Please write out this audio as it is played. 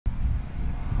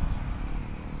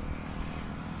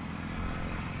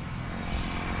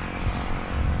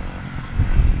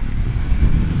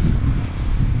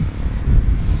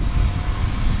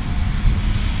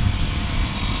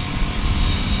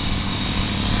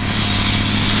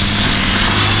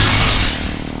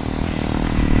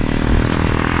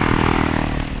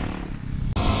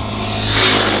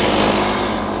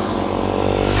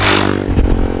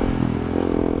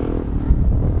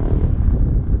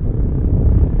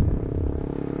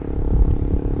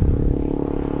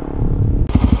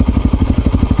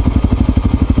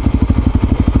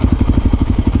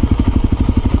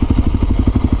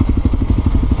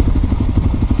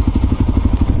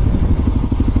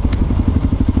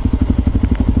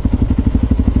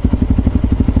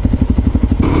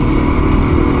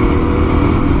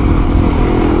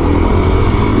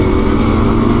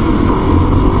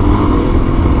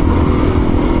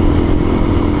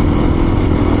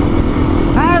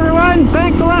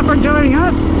joining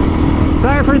us.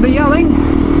 Sorry for the yelling,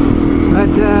 but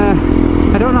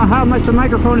I don't know how much the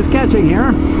microphone is catching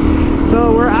here.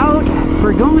 So we're out,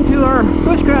 we're going to our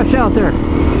bushcraft shelter,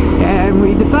 and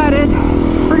we decided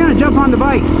we're going to jump on the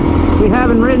bikes. We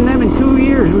haven't ridden them in 2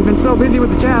 years. We've been so busy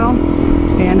with the channel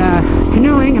and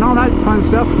canoeing and all that fun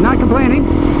stuff. Not complaining,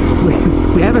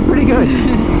 we have it pretty good.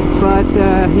 But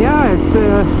yeah,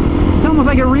 it's almost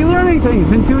like a relearning thing. It's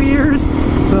been 2 years,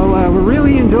 so we're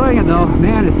really enjoying it though.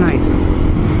 Man, it's nice.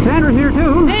 Sandra's here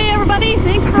too. Hey everybody,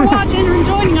 thanks for watching and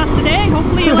joining us today.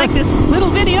 Hopefully you like this little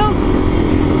video.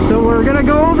 So we're gonna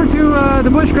go over to the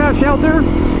bushcraft shelter.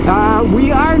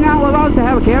 We are now allowed to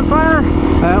have a campfire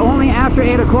only after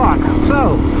 8 o'clock.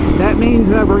 So that means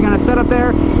we're gonna set up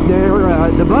there.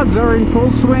 The bugs are in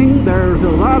full swing. There's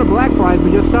a lot of black flies.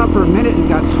 We just stopped for a minute and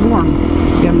got swarmed.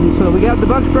 And so we got the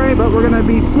bug spray, but we're gonna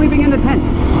be sleeping in the tent.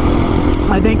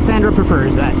 I think Sandra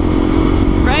prefers that.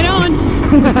 Right on.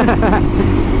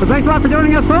 Well, thanks a lot for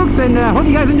joining us, folks, and hope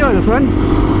you guys enjoy this one.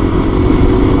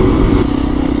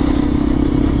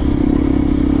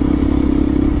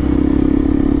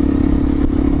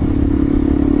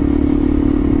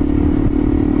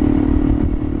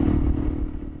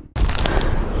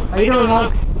 How you doing,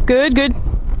 Mom? Good, good.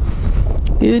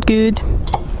 Good, good.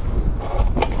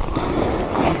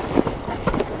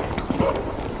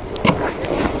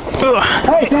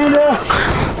 Hey, Sandra!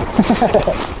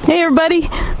 Hey everybody.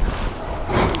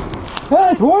 Oh,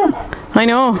 it's warm. I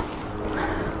know.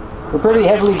 We're pretty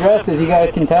heavily dressed, as you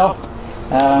guys can tell.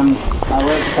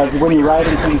 Because when you're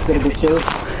riding, things get a bit chilly.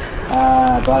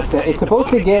 But it's supposed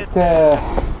to get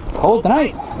cold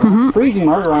tonight. Freezing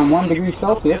mark around 1 degree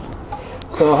Celsius.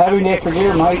 So having the extra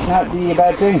gear might not be a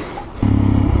bad thing.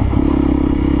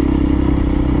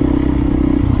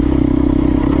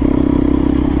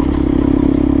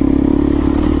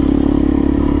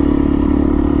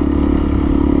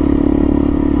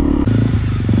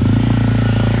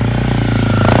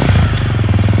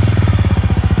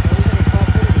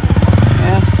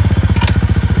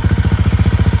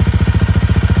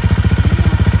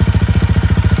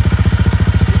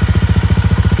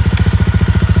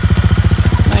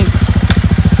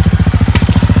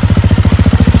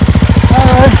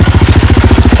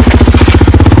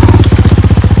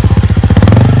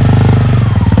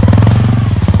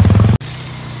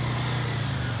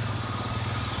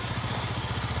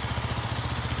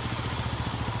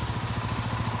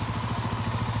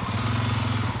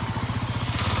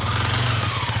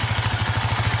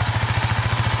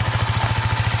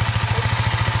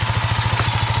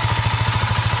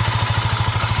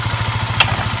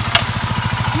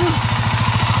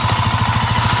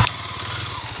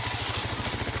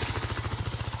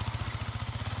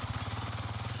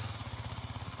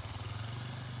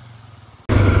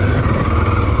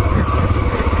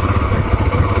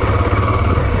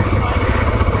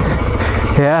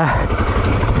 Yeah.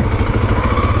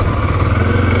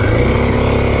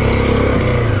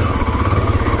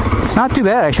 It's not too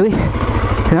bad, actually.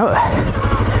 You know.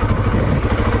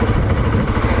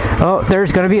 Oh,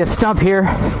 there's going to be a stump here.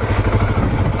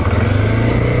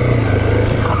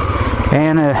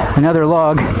 And another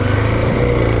log.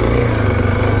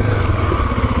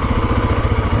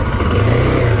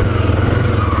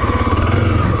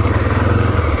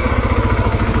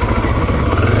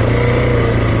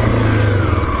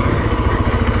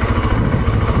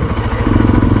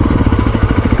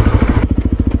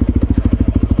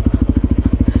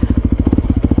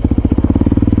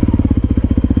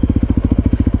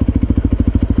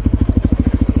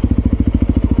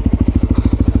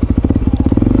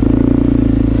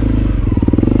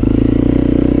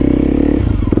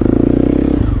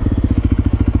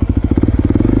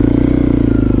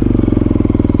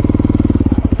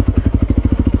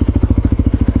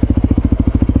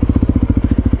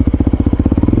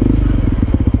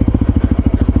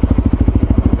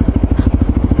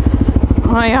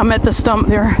 I am at the stump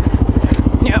there.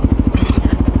 Yep.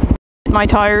 My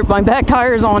back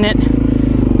tire's on it.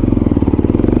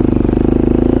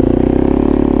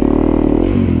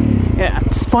 Yeah,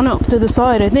 it spun off to the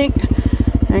side, I think.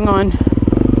 Hang on.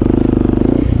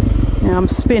 Yeah, I'm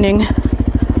spinning. I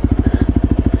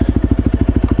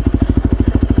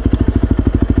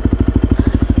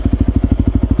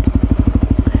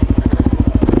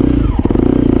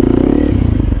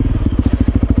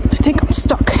think I'm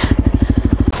stuck.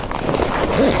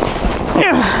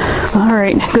 All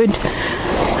right, good.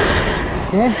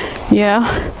 Yeah? Yeah.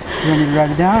 You want me to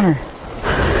drive it down, or?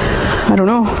 I don't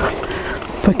know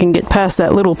if I can get past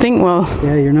that little thing. Well,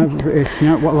 yeah, you're not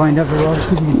lined up very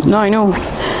well. No, I know.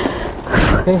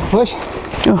 Okay, push.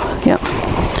 Oh, yeah.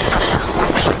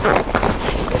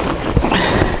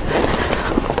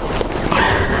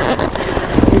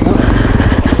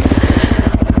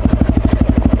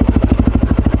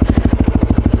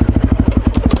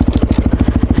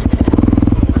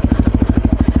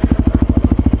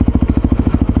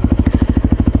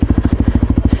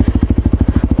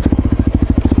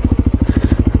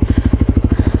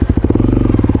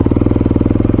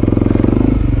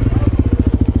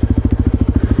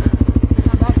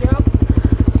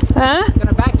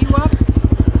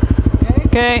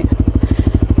 Okay.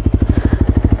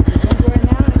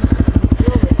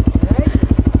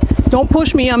 Don't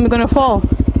push me, I'm gonna fall.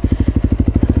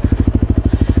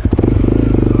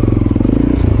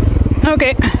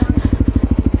 Okay.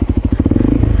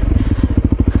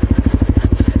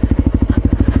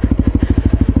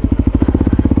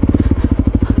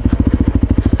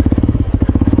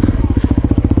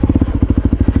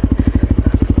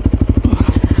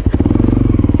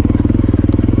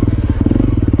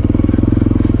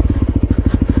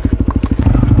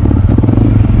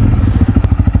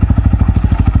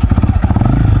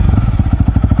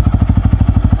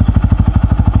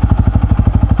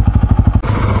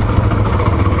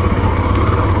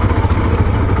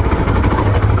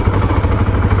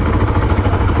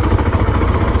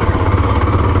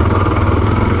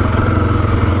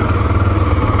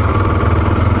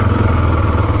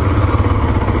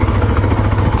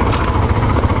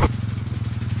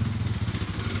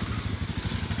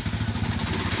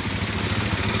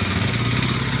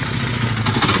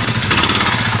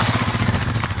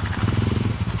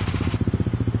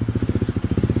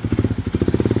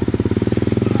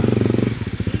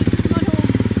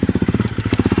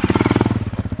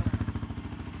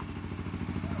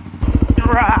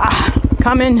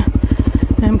 Coming.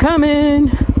 I'm coming.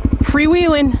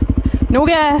 Freewheeling. No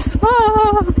gas.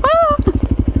 Ah,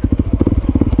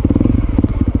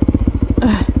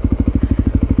 ah.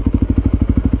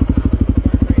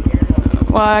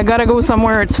 Well, I gotta go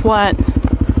somewhere it's flat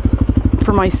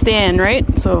for my stand, right?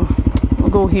 So I'll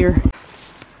go here.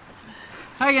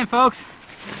 Hi again, folks.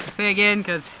 I'll say again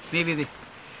because maybe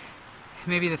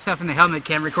the stuff in the helmet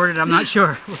can't record it. I'm not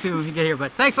sure. We'll see when we get here.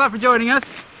 But thanks a lot for joining us.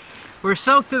 We're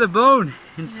soaked to the bone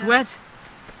in sweat.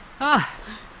 Ah,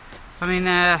 I mean,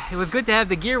 it was good to have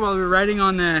the gear while we were riding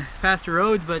on the faster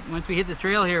roads, but once we hit the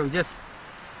trail here, we just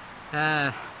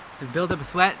built up a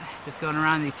sweat, just going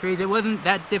around these trees. It wasn't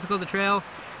that difficult to trail,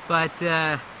 but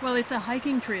well, it's a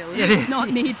hiking trail. It's not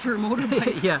made for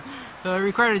motorbikes. Yeah, so it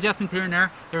required adjustments here and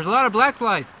there. There's a lot of black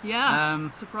flies.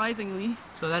 Yeah, surprisingly.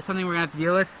 So that's something we're gonna have to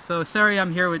deal with. So sorry,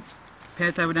 I'm here with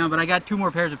pants I down, but I got 2 more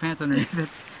pairs of pants underneath it.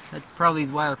 That's probably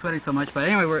why I was sweating so much. But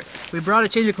anyway, we brought a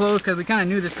change of clothes because we kind of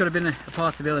knew this could have been a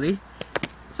possibility.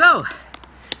 So,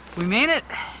 we made it.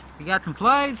 We got some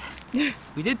flies.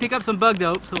 We did pick up some bug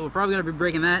dope, so we're probably going to be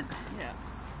breaking that. Yeah.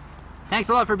 Thanks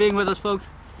a lot for being with us, folks.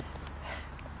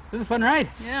 This is a fun ride.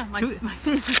 Yeah, my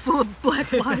face is full of black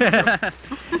flies.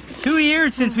 2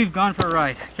 years since we've gone for a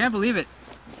ride. Can't believe it.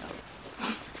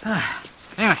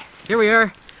 Anyway, here we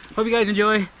are. Hope you guys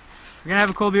enjoy. We're going to have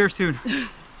a cold beer soon.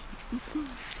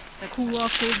 A cool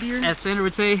off cold beer. As Sandra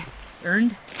would say,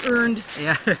 earned? Earned.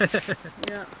 Yeah.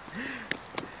 Yeah.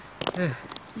 You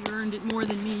earned it more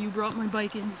than me. You brought my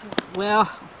bike in. So. Well,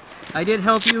 I did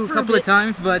help you a couple of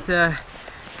times, but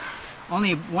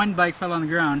only 1 bike fell on the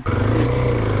ground.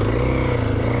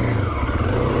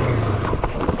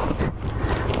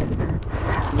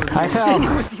 I fell. It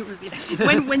was yours,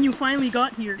 yeah. When you finally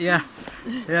got here. Yeah.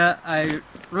 Yeah, I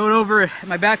rode over,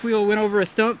 my back wheel went over a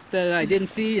stump that I didn't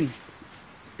see, and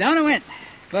down it went.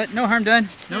 But no harm done.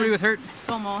 Nobody was hurt. It's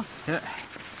all moss. Yeah.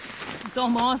 It's all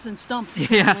moss and stumps.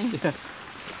 Yeah. Yeah.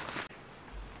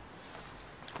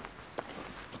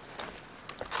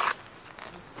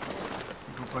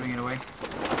 We're putting it away.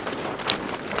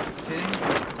 Okay.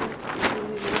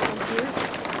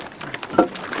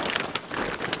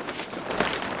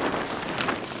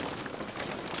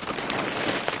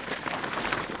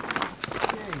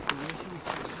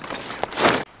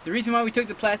 The reason why we took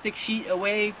the plastic sheet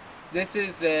away, this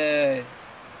is,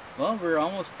 well, we're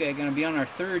almost going to be on our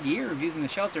 3rd year of using the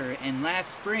shelter, and last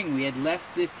spring we had left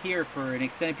this here for an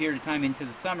extended period of time into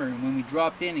the summer, and when we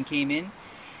dropped in and came in,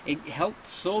 it held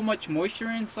so much moisture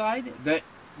inside that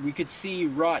we could see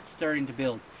rot starting to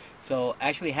build. So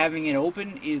actually having it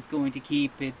open is going to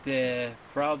keep it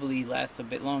probably last a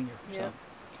bit longer. Yeah. So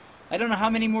I don't know how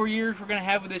many more years we're going to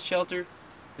have with this shelter.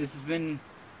 It's been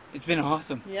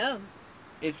awesome. Yeah.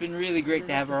 It's been really great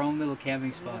to have our own little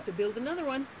camping spot. We'll have to build another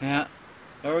one. Yeah.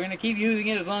 But we're going to keep using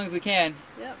it as long as we can.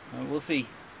 Yep. We'll see.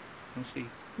 We'll see.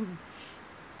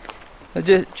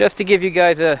 Just to give you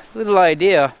guys a little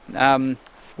idea,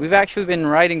 we've actually been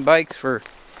riding bikes for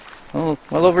well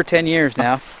over 10 years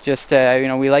now. Just, you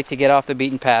know, we like to get off the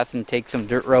beaten path and take some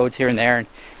dirt roads here and there and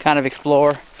kind of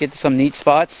explore, get to some neat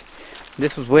spots.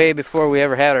 This was way before we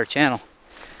ever had our channel.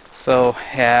 So,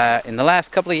 in the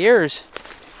last couple of years,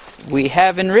 we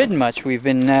haven't ridden much. We've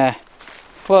been,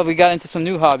 well, we got into some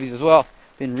new hobbies as well.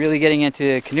 Been really getting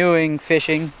into canoeing,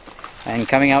 fishing, and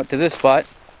coming out to this spot.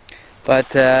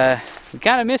 But we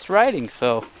kind of missed riding,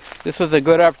 so this was a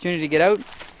good opportunity to get out.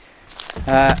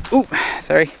 Ooh,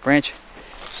 sorry, branch.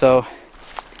 So,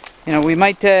 you know, we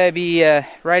might be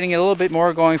riding it a little bit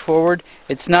more going forward.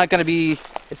 It's not going to be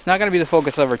the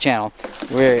focus of our channel.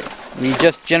 We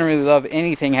just generally love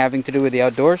anything having to do with the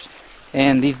outdoors,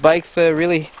 and these bikes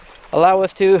really allow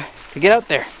us to get out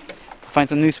there, find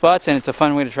some new spots, and it's a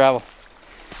fun way to travel.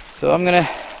 So I'm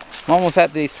almost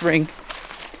at the spring.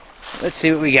 Let's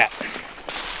see what we got.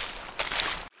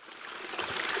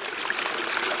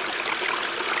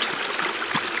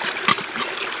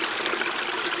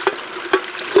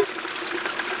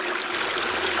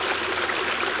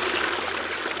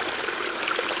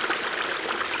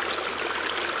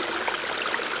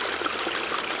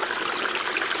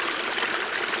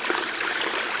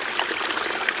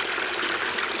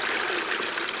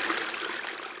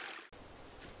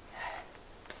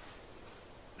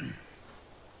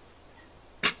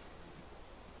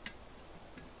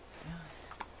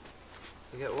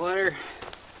 We got water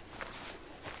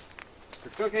for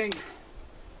cooking,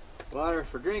 water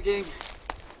for drinking,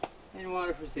 and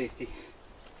water for safety.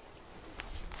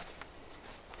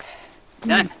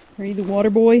 Done. Are you the water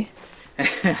boy?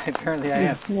 Apparently I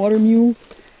am. Water mule.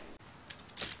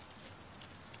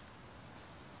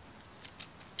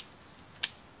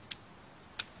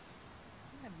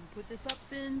 I haven't put this up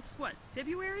since, what,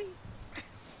 February?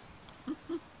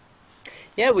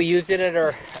 Yeah, we used it at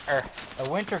our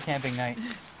winter camping night.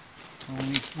 When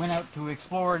we went out to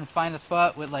explore and find a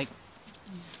spot with like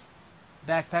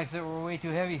backpacks that were way too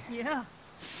heavy. Yeah.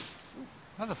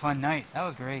 That was a fun night. That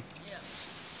was great. Yeah.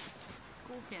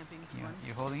 Cool camping's fun.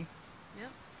 You holding?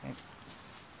 Yep. Okay.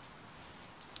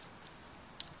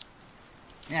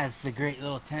 Yeah, it's a great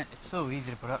little tent. It's so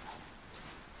easy to put up.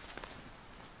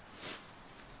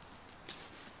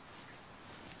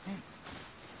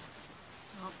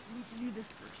 Well, we need to do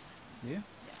this first. Yeah? Yeah.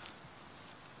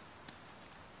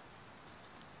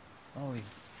 Oh, we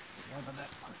forgot about that.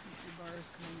 The bar is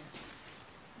coming in.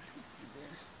 Let's see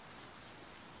there.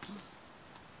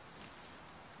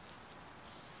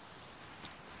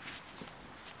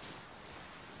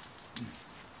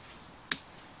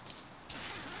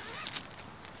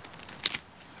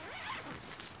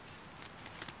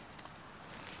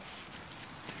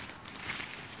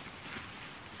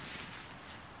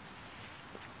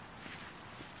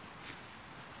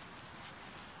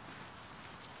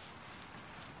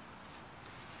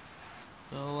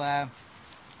 So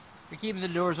we're keeping the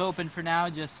doors open for now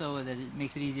just so that it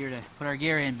makes it easier to put our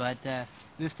gear in, but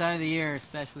this time of the year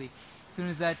especially, as soon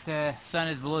as that sun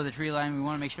is below the tree line, we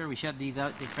want to make sure we shut these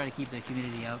out to try to keep the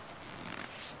humidity out.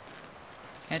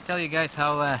 Can't tell you guys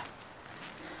how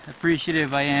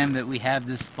appreciative I am that we have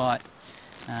this spot.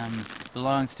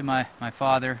 Belongs to my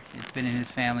father. It's been in his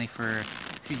family for a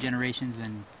few generations,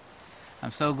 and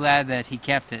I'm so glad that he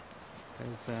kept it.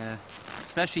 Because,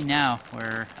 especially now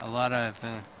where a lot of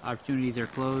opportunities are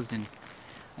closed, and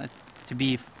to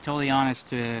be totally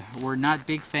honest, we're not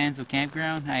big fans of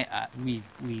campground.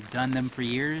 We've done them for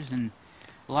years, and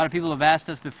a lot of people have asked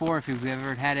us before if we've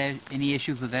ever had any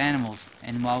issues with animals.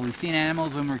 And while we've seen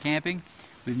animals when we're camping,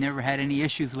 we've never had any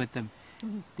issues with them.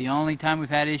 The only time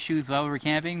we've had issues while we were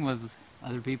camping was with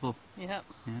other people. Yep.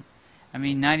 Yeah. I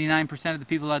mean, 99% of the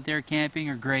people out there camping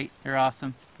are great. They're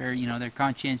awesome. They're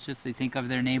conscientious. They think of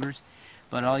their neighbors.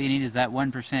 But all you need is that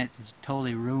 1% to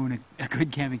totally ruin a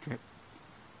good camping trip.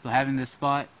 So having this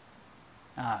spot,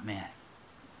 man.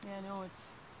 Yeah, no, it's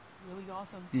really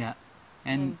awesome. Yeah,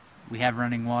 and we have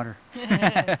running water.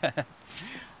 The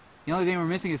only thing we're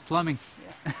missing is plumbing.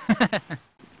 Yeah.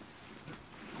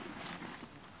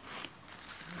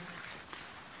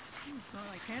 It's not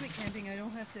like hammock camping. I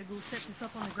don't have to go set this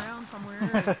up on the ground somewhere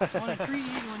or on a tree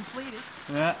to inflate it.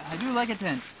 Yeah, I do like a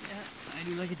tent. Yeah. I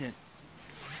do like a tent.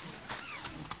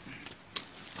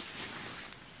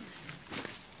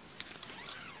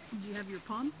 Do you have your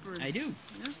pump? Or? I do.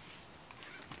 Yeah.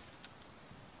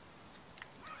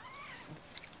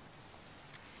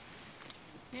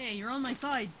 Hey, you're on my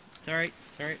side. It's alright.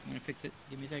 It's alright. I'm gonna fix it.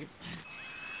 Give me a second.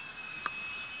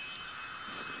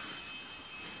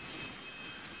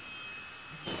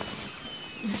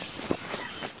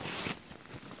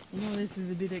 You know this is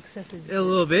a bit excessive. A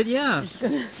little bit, yeah.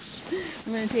 I'm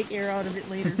gonna take air out of it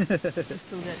later, just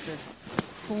so that the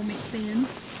foam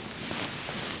expands.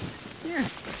 Here,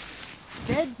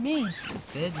 bed me.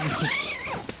 Bed me.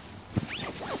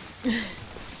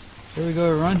 Here we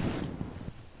go, everyone.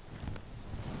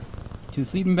 2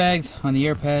 sleeping bags on the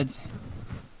air pads.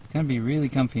 It's gonna be really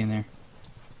comfy in there.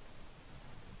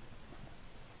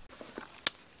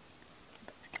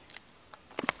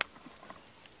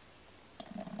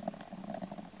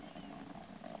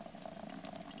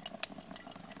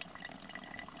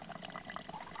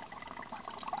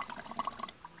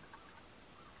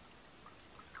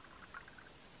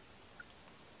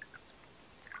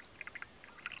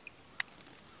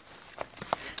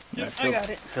 I got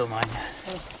it. Fill mine.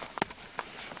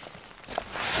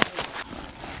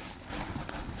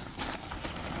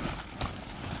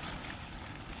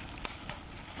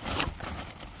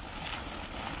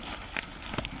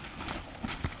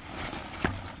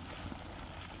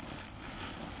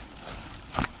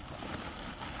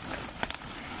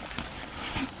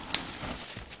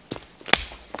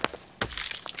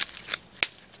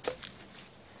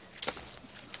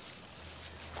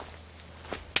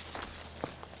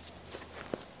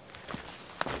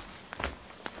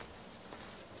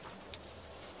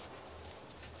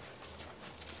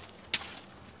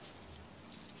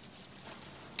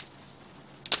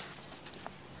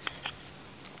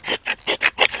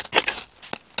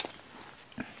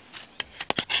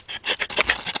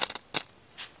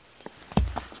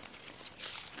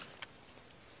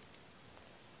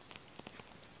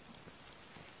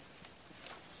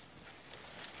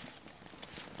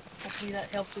 Hopefully that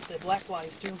helps with the black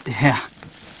flies too. Yeah.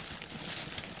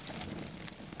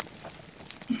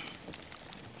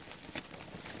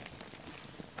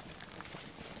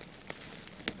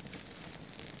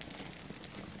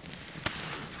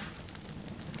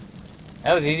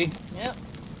 That was easy. Yep.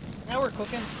 Now we're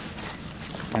cooking.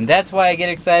 And that's why I get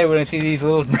excited when I see these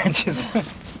little branches.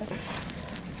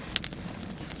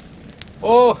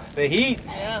 Oh, the heat.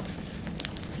 Yeah.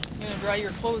 You're gonna dry your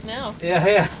clothes now. Yeah,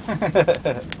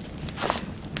 yeah.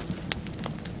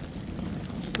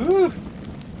 Woo.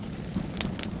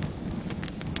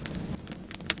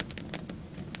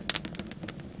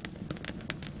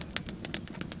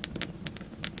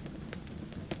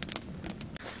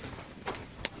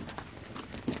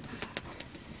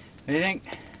 What do you think?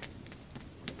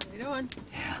 What are you doing?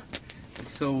 Yeah,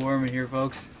 it's so warm in here,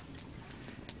 folks.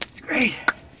 It's great.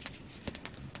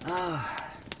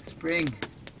 Ah, spring.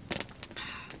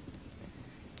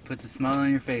 Puts a smile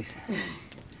on your face. It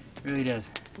really does.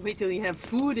 Wait till you have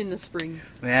food in the spring.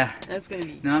 Yeah. That's gonna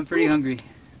be. No, I'm pretty hungry.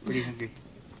 Pretty hungry.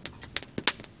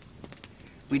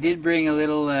 We did bring a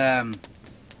little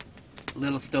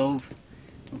stove,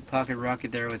 a pocket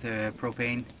rocket there with a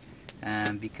propane,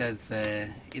 because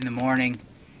in the morning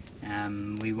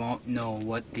we won't know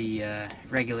what the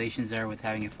regulations are with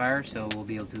having a fire, so we'll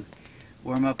be able to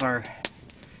warm up our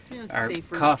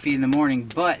coffee in the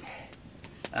morning. But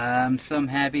so I'm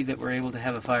happy that we're able to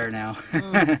have a fire now.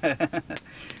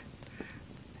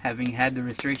 Having had the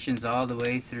restrictions all the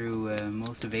way through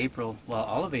most of April, well,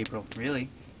 all of April, really.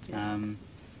 Yeah.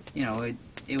 You know,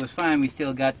 it was fine. We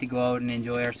still got to go out and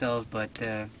enjoy ourselves, but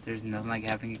there's nothing like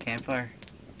having a campfire.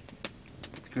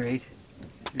 It's great.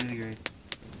 It's really great.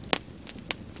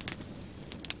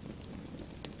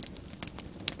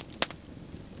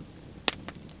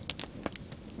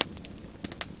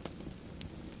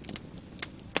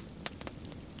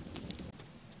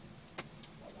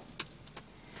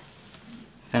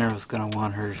 Sandra's gonna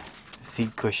want her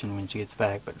seat cushion when she gets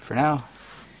back, but for now,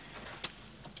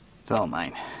 it's all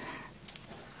mine.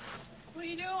 What are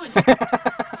you doing?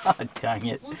 Oh, dang it.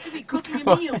 You're supposed to be cooking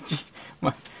a meal.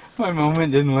 My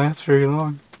moment didn't last very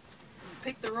long. You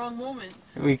picked the wrong moment.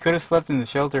 We could have slept in the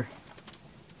shelter.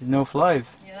 There's no flies.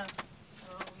 Yeah.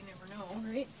 Well, you never know,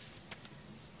 right?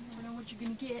 You never know what you're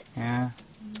gonna get. Yeah.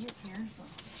 When you get here, so.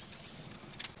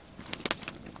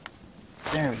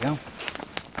 There we go.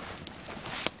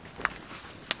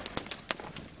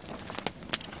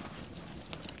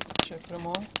 Should I put them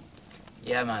on?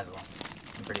 Yeah, I might as well.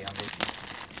 I'm pretty hungry.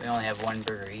 We only have one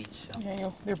burger each, so. Yeah,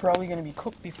 they're probably going to be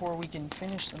cooked before we can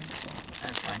finish them. So.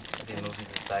 That's fine. We can move them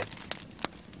to the side.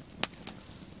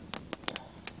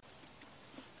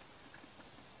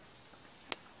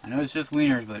 I know it's just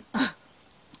wieners, but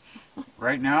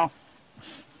right now.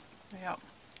 Yeah.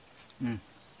 Mm.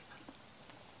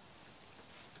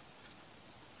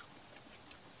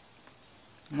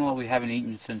 Well, we haven't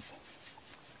eaten since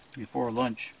before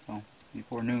lunch, so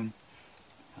before noon.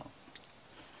 So.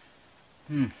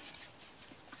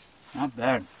 Not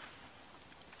bad.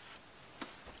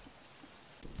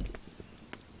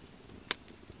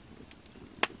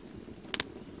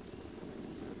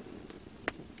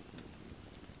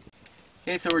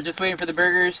 Okay, so we're just waiting for the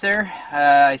burgers there.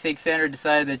 I think Sandra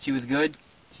decided that she was good.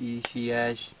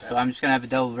 So I'm just gonna have a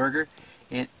double burger.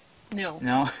 No.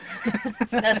 No.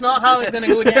 That's not how it's gonna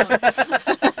go down.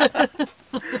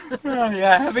 Oh,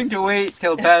 yeah, having to wait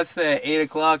till past 8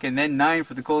 o'clock and then 9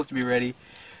 for the coals to be ready.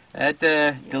 That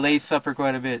delays supper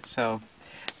quite a bit. So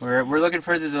we're looking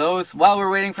for those. While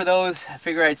we're waiting for those, I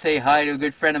figure I'd say hi to a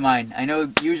good friend of mine. I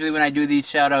know usually when I do these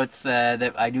shout-outs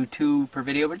that I do 2 per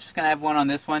video. We're just going to have 1 on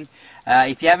this one.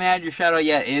 If you haven't had your shout-out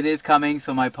yet, it is coming,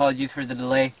 so my apologies for the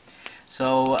delay.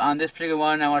 So on this particular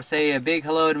one, I want to say a big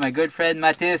hello to my good friend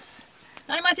Matis.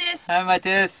 Hi, Matis. Hi,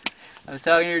 Matis. I was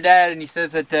talking to your dad, and he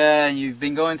says that you've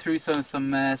been going through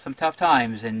some tough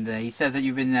times, and he says that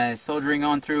you've been soldiering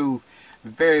on through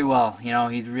very well. You know,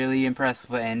 he's really impressed,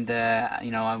 and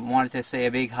you know, I wanted to say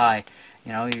a big hi.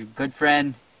 You know, you're a good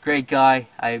friend, great guy.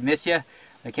 I miss you.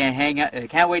 I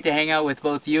can't wait to hang out with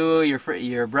both you, your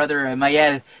brother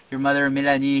Mayel, your mother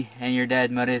Melanie, and your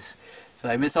dad Maris. So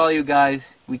I miss all you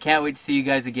guys. We can't wait to see you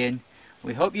guys again.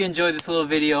 We hope you enjoyed this little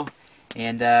video.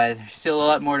 And there's still a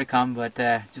lot more to come, but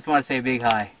just want to say a big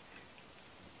hi.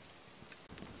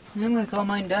 And I'm going to call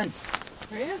mine done.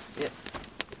 Are you? Yeah.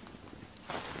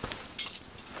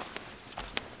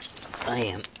 I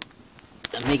am.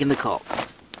 I'm making the call.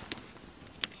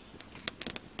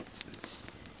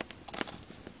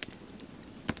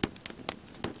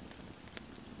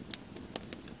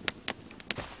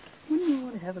 Wouldn't you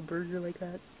want to have a burger like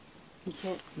that? You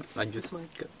can't. I just.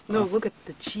 No, look at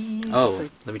the cheese. Oh, it's like,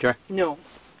 let me try. no.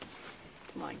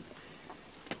 It's mine.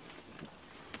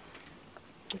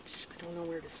 Which, I don't know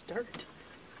where to start.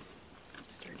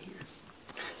 Let's start here.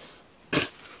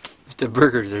 Just a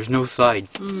burger, there's no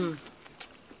side. Mmm.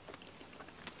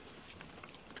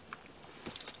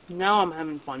 Now I'm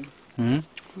having fun.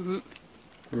 Mm-hmm? You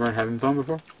weren't having fun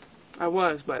before? I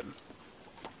was, but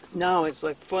now it's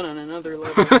like fun on another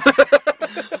level.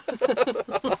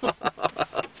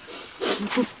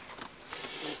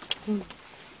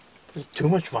 It's too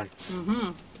much fun. Mm-hmm.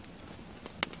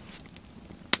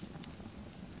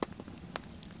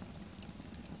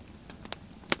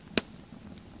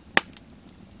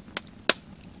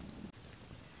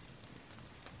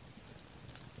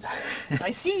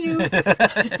 I see you.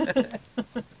 The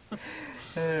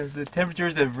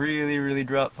temperatures have really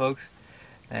dropped, folks.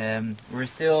 We're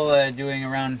still doing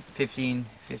around 15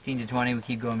 to 20. We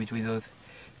keep going between those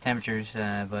temperatures,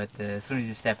 but as soon as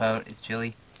you step out, it's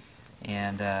chilly.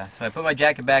 And so I put my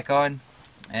jacket back on.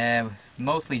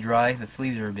 Mostly dry. The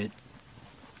sleeves are a bit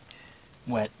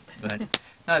wet, but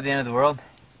not the end of the world.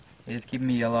 It is keeping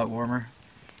me a lot warmer.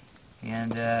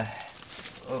 And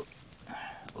oh,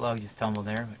 log just tumbled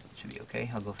there, but it should be okay.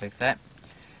 I'll go fix that.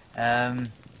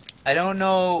 I don't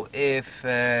know if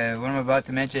what I'm about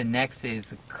to mention next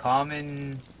is a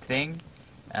common thing.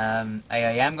 I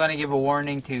am going to give a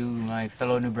warning to my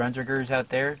fellow New Brunswickers out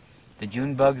there. The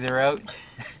June bugs are out.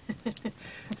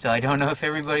 So I don't know if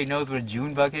everybody knows what a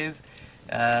June bug is.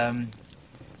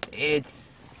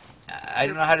 It's, I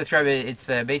don't know how to describe it. It's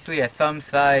basically a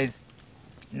thumb-sized,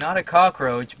 not a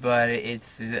cockroach, but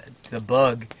it's a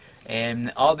bug.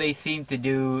 And all they seem to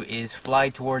do is fly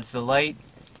towards the light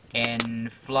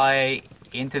and fly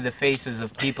into the faces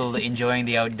of people enjoying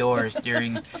the outdoors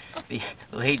during the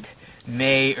late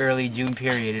May, early June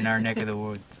period in our neck of the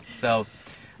woods. So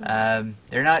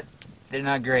they're not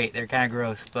great. They're kind of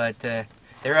gross, but they're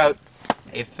out.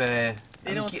 If they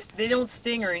don't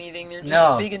sting or anything. They're just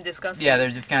no. big and disgusting. Yeah, they're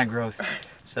just kind of gross.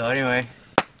 So anyway,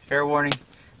 fair warning.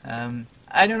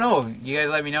 I don't know. You guys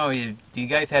let me know. Do you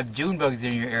guys have June bugs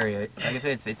in your area? Like I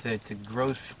said, it's a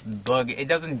gross bug. It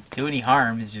doesn't do any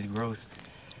harm. It's just gross.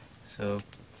 So,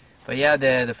 but yeah,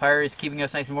 the fire is keeping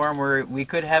us nice and warm. We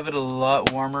could have it a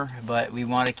lot warmer, but we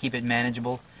want to keep it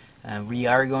manageable. We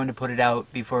are going to put it out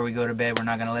before we go to bed. We're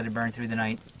not going to let it burn through the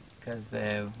night because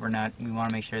we want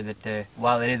to make sure that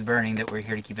while it is burning, that we're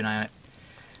here to keep an eye on it.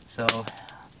 So,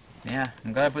 yeah,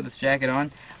 I'm glad I put this jacket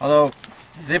on. Although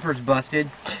zipper's busted.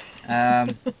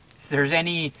 If there's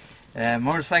any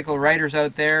motorcycle riders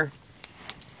out there,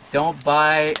 don't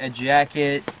buy a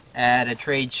jacket at a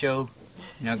trade show.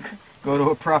 You know, go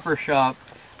to a proper shop.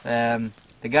 The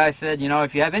guy said, you know,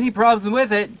 if you have any problems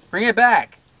with it, bring it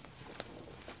back.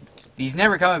 He's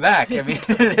never coming back. I mean,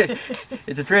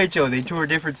 it's a trade show. They tour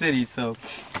different cities, so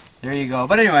there you go.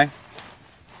 But anyway,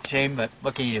 shame, but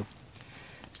what can you do?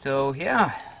 So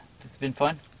yeah, it's been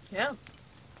fun. Yeah.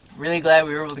 Really glad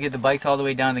we were able to get the bikes all the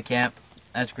way down to camp.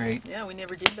 That's great. Yeah, we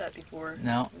never did that before.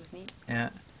 No. It was neat. Yeah.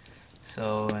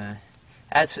 So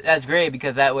that's great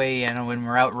because that way, you know, when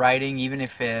we're out riding, even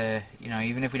if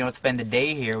we don't spend the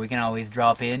day here, we can always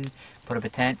drop in, put up a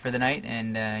tent for the night,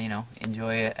 and you know,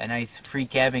 enjoy a nice free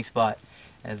camping spot.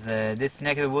 As this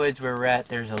neck of the woods where we're at,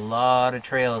 there's a lot of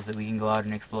trails that we can go out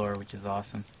and explore, which is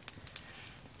awesome.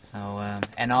 So,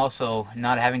 and also,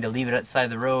 not having to leave it outside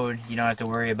the road, you don't have to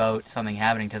worry about something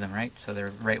happening to them, right? So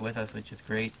they're right with us, which is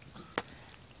great.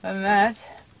 Other than that,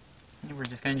 we're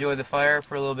just going to enjoy the fire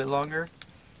for a little bit longer.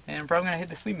 And I'm probably going to hit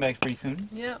the sleeping bags pretty soon.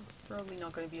 Yeah, probably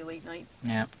not going to be a late night.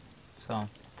 Yeah. So,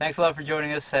 thanks a lot for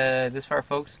joining us this far,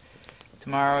 folks.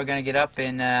 Tomorrow we're going to get up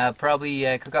and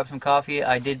probably cook up some coffee.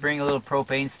 I did bring a little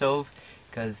propane stove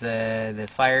because the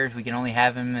fires, we can only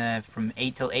have them from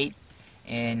 8 till 8.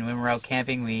 And when we're out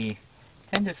camping, we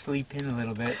tend to sleep in a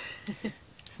little bit.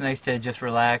 It's nice to just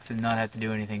relax and not have to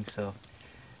do anything. So,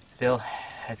 still,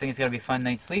 I think it's gonna be a fun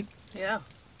night's sleep. Yeah.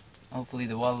 Hopefully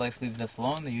the wildlife leaves us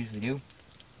alone. They usually do.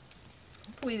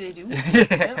 Hopefully they do.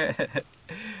 Yep.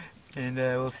 And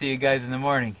we'll see you guys in the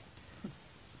morning.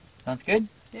 Sounds good?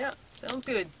 Yeah, sounds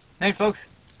good. Night, folks.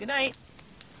 Good night.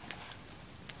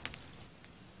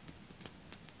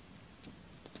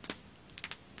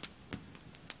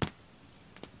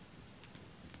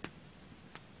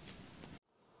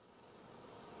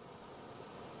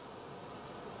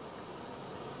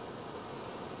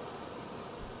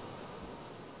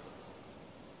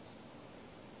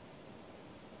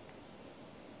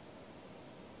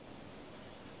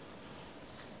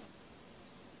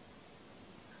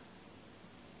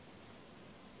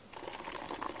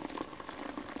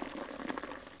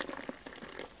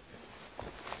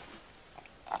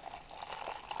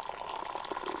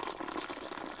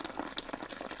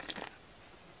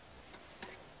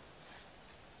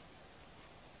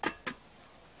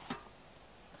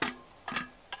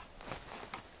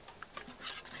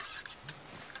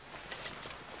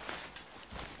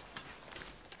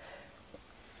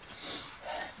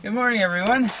 Good morning,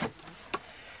 everyone.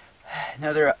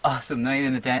 Another awesome night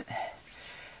in the tent.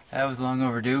 That was long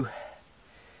overdue.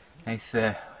 Nice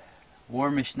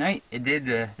warmish night. It did.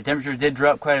 The temperatures did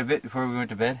drop quite a bit before we went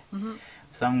to bed. Mm-hmm.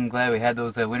 So I'm glad we had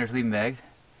those winter sleeping bags.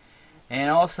 And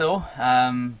also,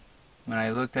 when I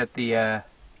looked at the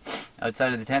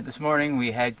outside of the tent this morning,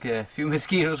 we had a few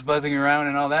mosquitoes buzzing around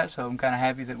and all that. So I'm kind of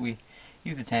happy that we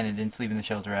used the tent and didn't sleep in the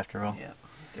shelter after all. Yeah,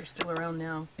 they're still around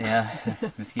now. Yeah,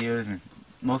 mosquitoes and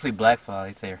mostly black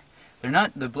flies. They're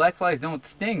not. The black flies don't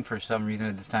sting for some reason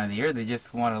at this time of the year. They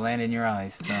just want to land in your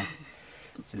eyes. So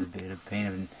it's just a bit of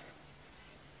pain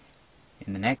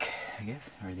in the neck, I guess,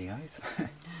 or the eyes.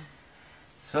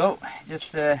 So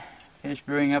just finished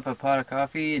brewing up a pot of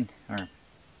coffee or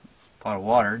pot of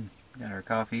water. Got our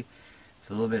coffee.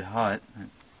 It's a little bit hot. I'm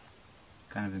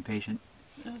kind of impatient.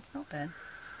 No, it's not bad.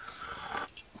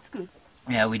 It's good.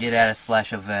 Yeah, we did add a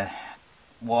splash of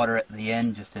water at the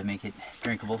end just to make it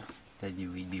drinkable. Said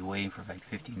we'd be waiting for like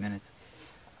 15 minutes.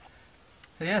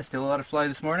 So yeah, still a lot of fly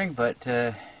this morning, but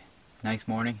nice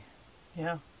morning.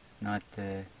 Yeah. Not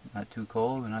too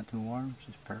cold and not too warm. It's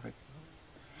just perfect.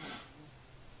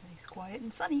 Nice, quiet,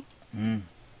 and sunny. Mm.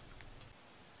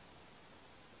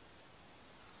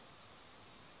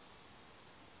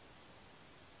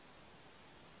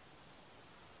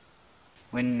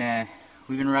 When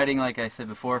we've been riding, like I said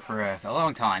before, for a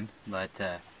long time, but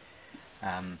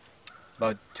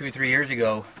about 2 or 3 years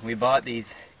ago, we bought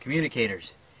these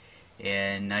communicators,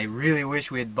 and I really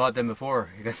wish we had bought them before,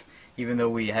 because even though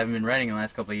we haven't been riding in the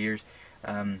last couple of years,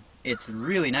 it's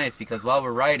really nice because while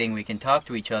we're riding, we can talk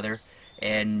to each other,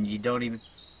 and you don't even.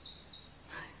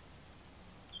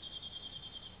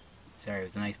 Sorry, it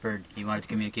was a nice bird. He wanted to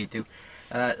communicate too.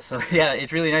 So yeah,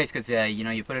 it's really nice because you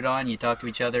know, you put it on, you talk to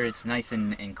each other. It's nice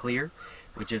and clear,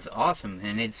 which is awesome,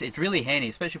 and it's really handy,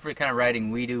 especially for the kind of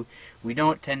riding we do. We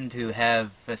don't tend to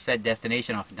have a set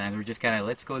destination oftentimes. We're just kind of,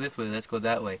 let's go this way, let's go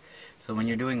that way. So when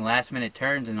you're doing last minute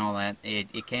turns and all that,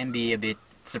 it can be a bit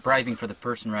surprising for the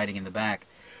person riding in the back.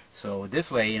 So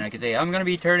this way, you know, I can say, I'm going to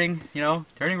be turning, you know,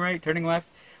 turning right, turning left,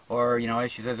 or, you know,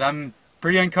 if she says, I'm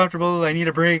pretty uncomfortable, I need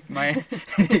a break, my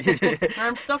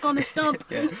I'm stuck on a stump.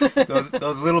 Yeah.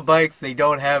 Those little bikes, they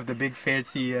don't have the big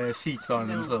fancy seats on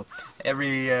them, so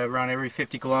around every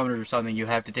 50 kilometers or something, you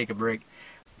have to take a break.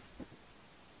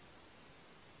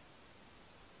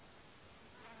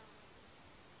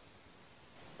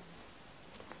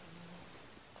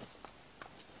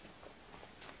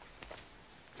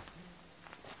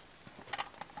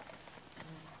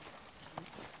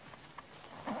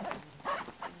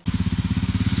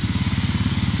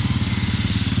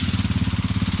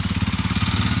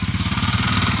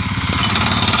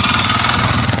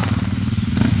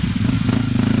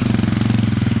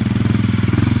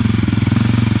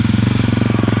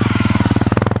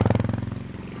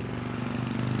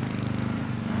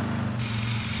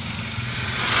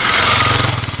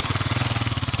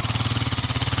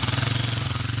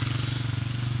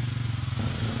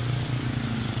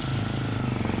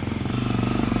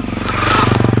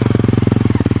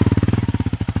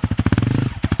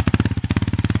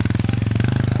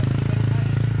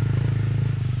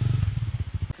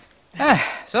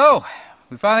 So,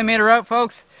 we finally made her out,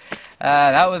 folks.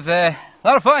 That was a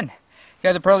lot of fun. You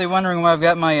guys are probably wondering why I've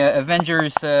got my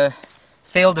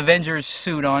failed Avengers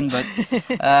suit on, but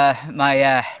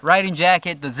my riding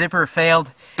jacket, the zipper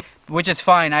failed, which is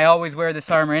fine. I always wear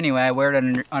this armor anyway. I wear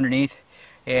it underneath,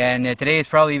 and today is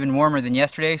probably even warmer than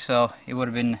yesterday, so I would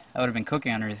have been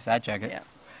cooking under that jacket.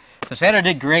 So Sandra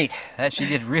did great. She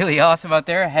did really awesome out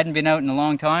there. I hadn't been out in a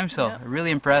long time, so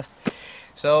really impressed.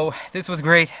 So this was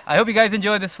great. I hope you guys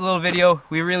enjoyed this little video.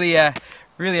 We really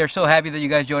are so happy that you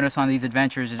guys join us on these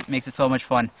adventures. It makes it so much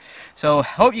fun. So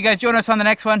hope you guys join us on the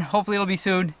next one. Hopefully it'll be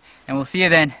soon, and we'll see you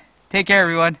then. Take care,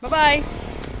 everyone. Bye-bye.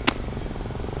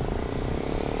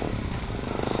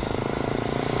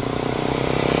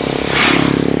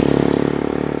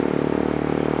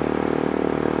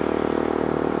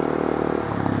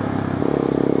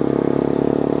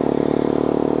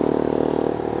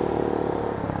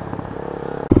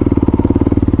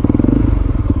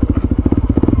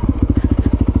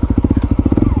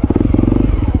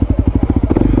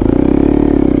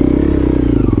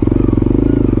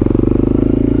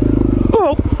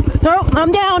 Oh,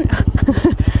 I'm down.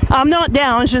 I'm not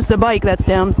down, it's just the bike that's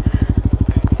down. Crap,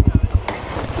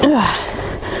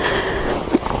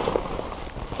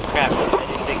 I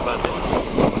didn't think about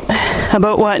this.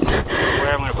 About what?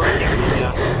 Where I'm going to put it.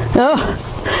 Yeah. Oh.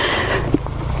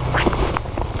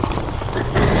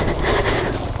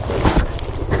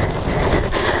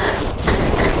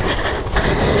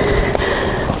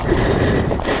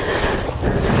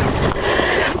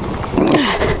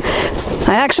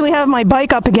 I actually have my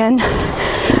bike up again.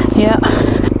 Yeah.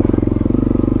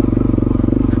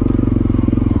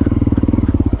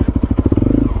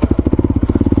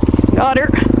 Got her.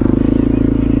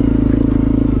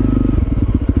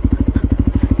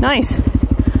 Nice.